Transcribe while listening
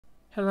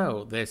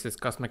Hello, this is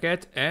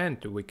Kosmo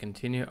and we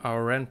continue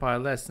our RenPy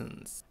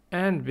lessons.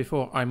 And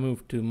before I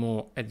move to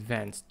more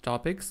advanced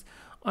topics,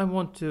 I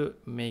want to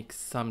make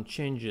some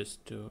changes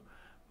to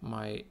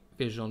my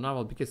visual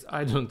novel because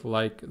I don't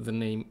like the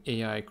name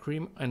AI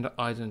Cream and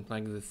I don't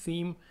like the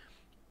theme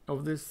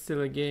of this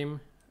silly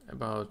game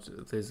about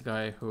this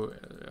guy who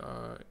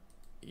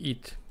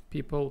eat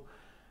people.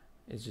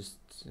 It's just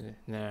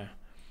nah.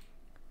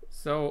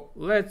 So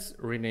let's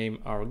rename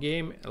our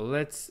game.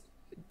 Let's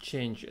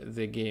change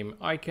the game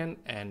icon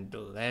and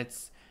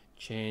let's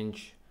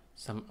change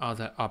some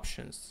other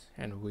options,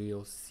 and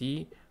we'll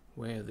see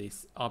where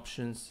these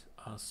options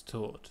are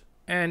stored.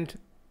 And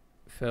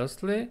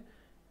firstly,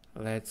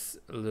 let's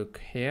look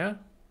here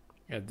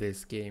at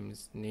this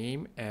game's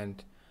name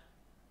and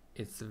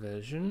its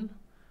version,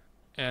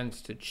 and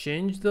to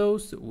change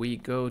those we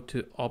go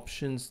to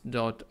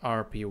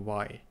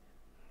options.rpy,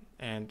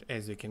 and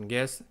as you can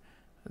guess,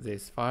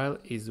 this file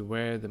is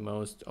where the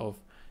most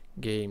of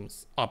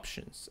game's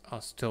options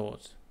are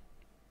stored.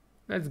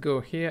 Let's go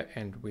here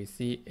and we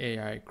see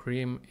AI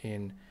Cream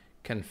in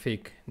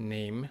config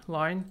name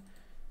line.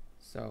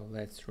 So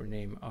let's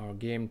rename our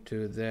game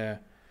to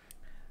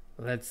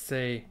let's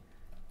say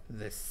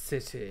the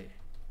city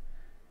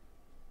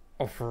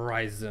of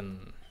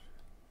Ryzen.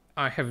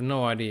 I have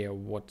no idea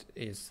what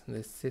is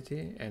this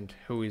city and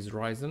who is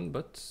Ryzen,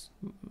 but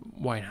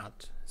why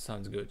not?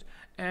 Sounds good.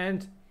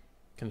 And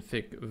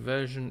config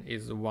version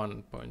is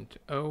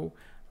 1.0.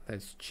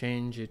 Let's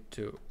change it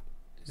to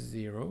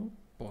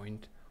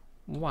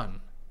 0.1.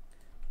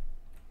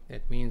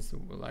 That means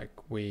like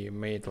we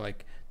made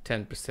like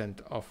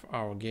 10% of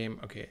our game.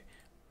 Okay,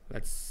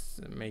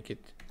 let's make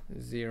it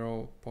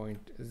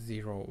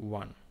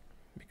 0.01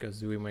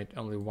 because we made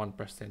only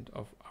 1%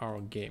 of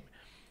our game.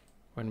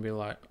 When we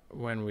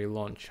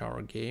launch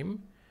our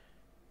game,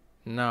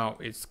 now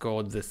it's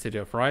called the City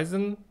of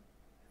Ryzen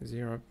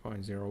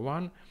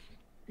 0.01.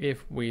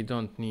 If we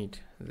don't need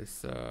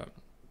this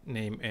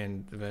name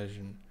and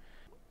version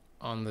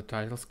on the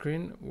title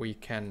screen, we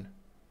can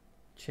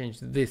change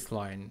this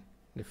line,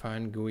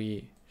 define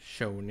GUI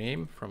show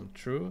name from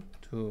true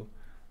to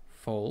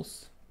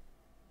false,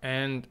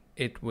 and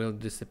it will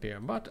disappear,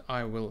 but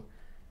I will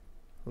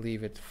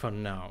leave it for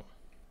now.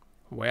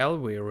 Well,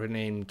 we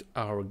renamed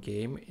our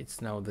game.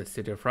 It's now the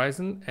City of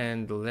Ryzen,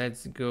 and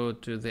let's go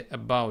to the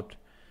About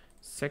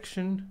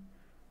section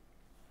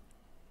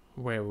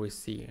where we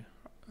see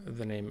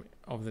the name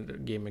of the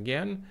game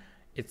again,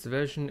 its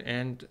version,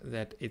 and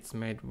that it's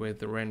made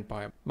with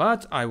RenPy.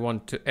 But I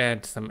want to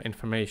add some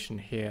information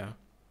here,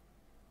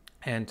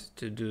 and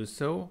to do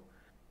so,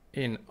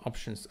 in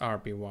options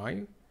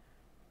RPY,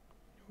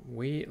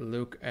 we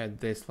look at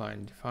this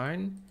line,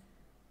 define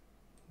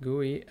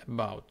GUI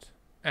about,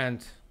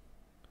 and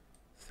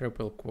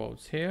triple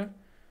quotes here.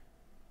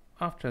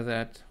 After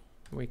that,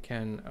 we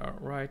can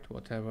write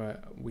whatever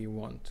we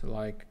want,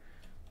 like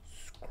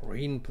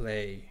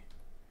screenplay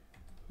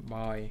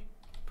by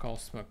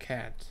Kosmo.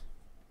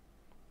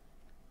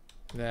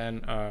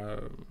 Then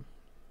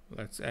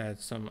let's add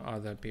some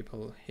other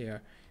people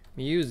here.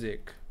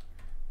 Music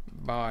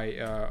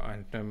by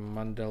I don't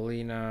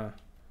know,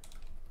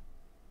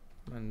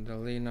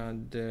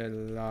 Mandalina de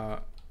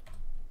la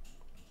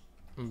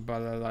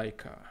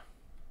Balalaika.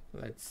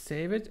 Let's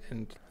save it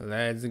and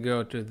let's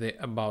go to the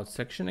About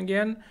section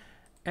again.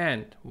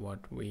 And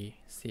what we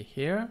see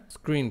here,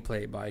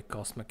 screenplay by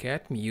Kosmo,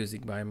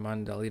 music by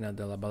Mandalina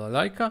de la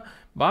Balalaika,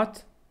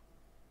 but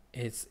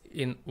it's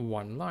in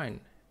one line,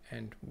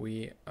 and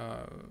we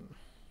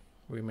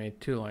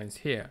made two lines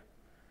here.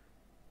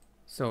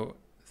 So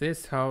this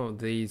is how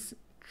these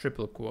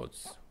triple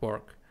quotes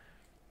work.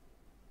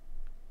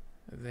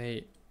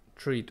 They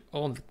treat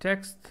all the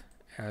text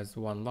as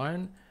one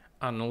line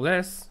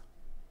unless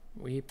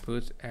we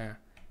put an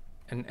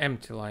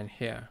empty line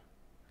here.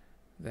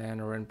 Then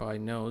RenPy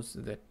knows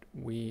that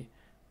we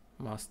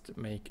must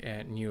make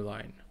a new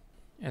line.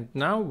 And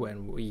now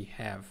when we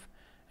have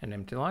an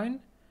empty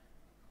line,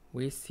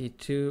 we see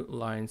two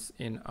lines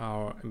in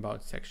our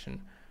About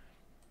section.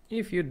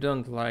 If you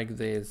don't like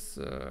this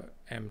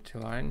empty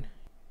line,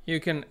 you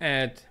can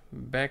add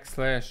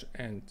backslash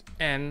and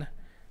n,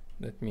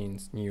 that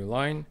means new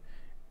line,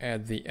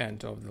 at the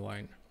end of the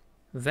line.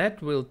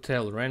 That will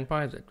tell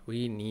RenPy that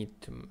we need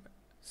to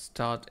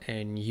start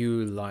a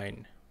new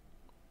line.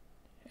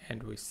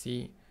 And we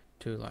see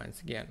two lines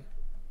again.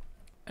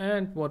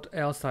 And what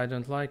else I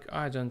don't like?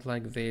 I don't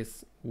like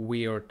this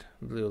weird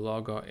blue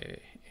logo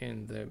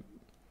in the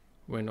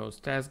Windows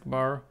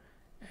taskbar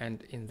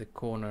and in the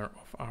corner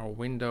of our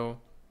window.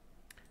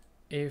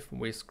 If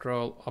we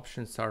scroll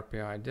options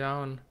RPI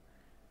down,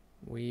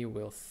 we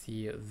will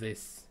see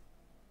this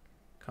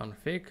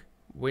config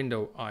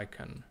window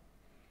icon.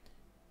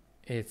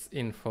 It's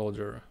in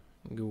folder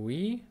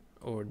GUI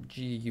or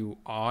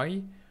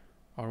GUI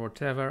or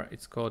whatever.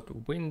 It's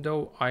called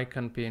window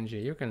icon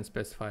PNG. You can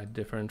specify a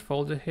different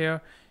folder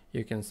here.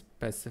 You can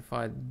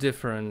specify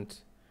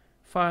different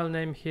file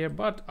name here,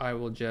 but I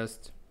will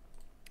just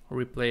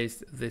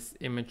replace this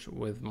image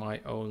with my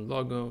own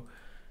logo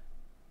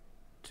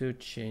to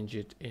change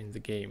it in the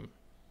game.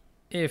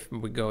 If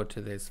we go to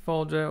this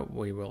folder,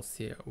 we will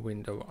see a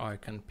window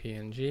icon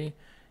PNG.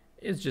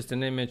 It's just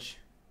an image,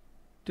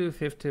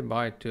 250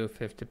 by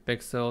 250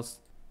 pixels.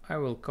 I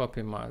will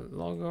copy my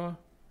logo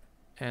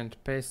and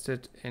paste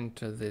it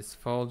into this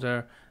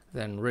folder,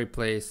 then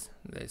replace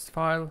this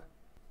file.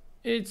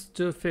 It's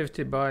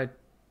 250 by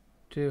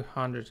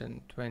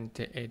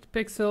 228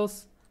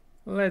 pixels.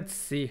 Let's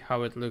see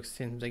how it looks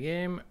in the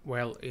game.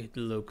 Well, it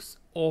looks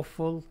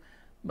awful,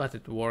 but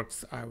it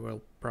works. I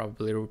will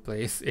probably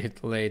replace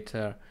it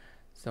later.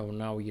 So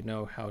now you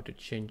know how to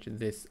change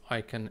this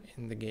icon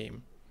in the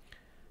game.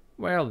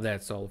 Well,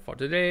 that's all for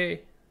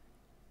today.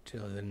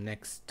 Till the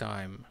next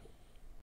time.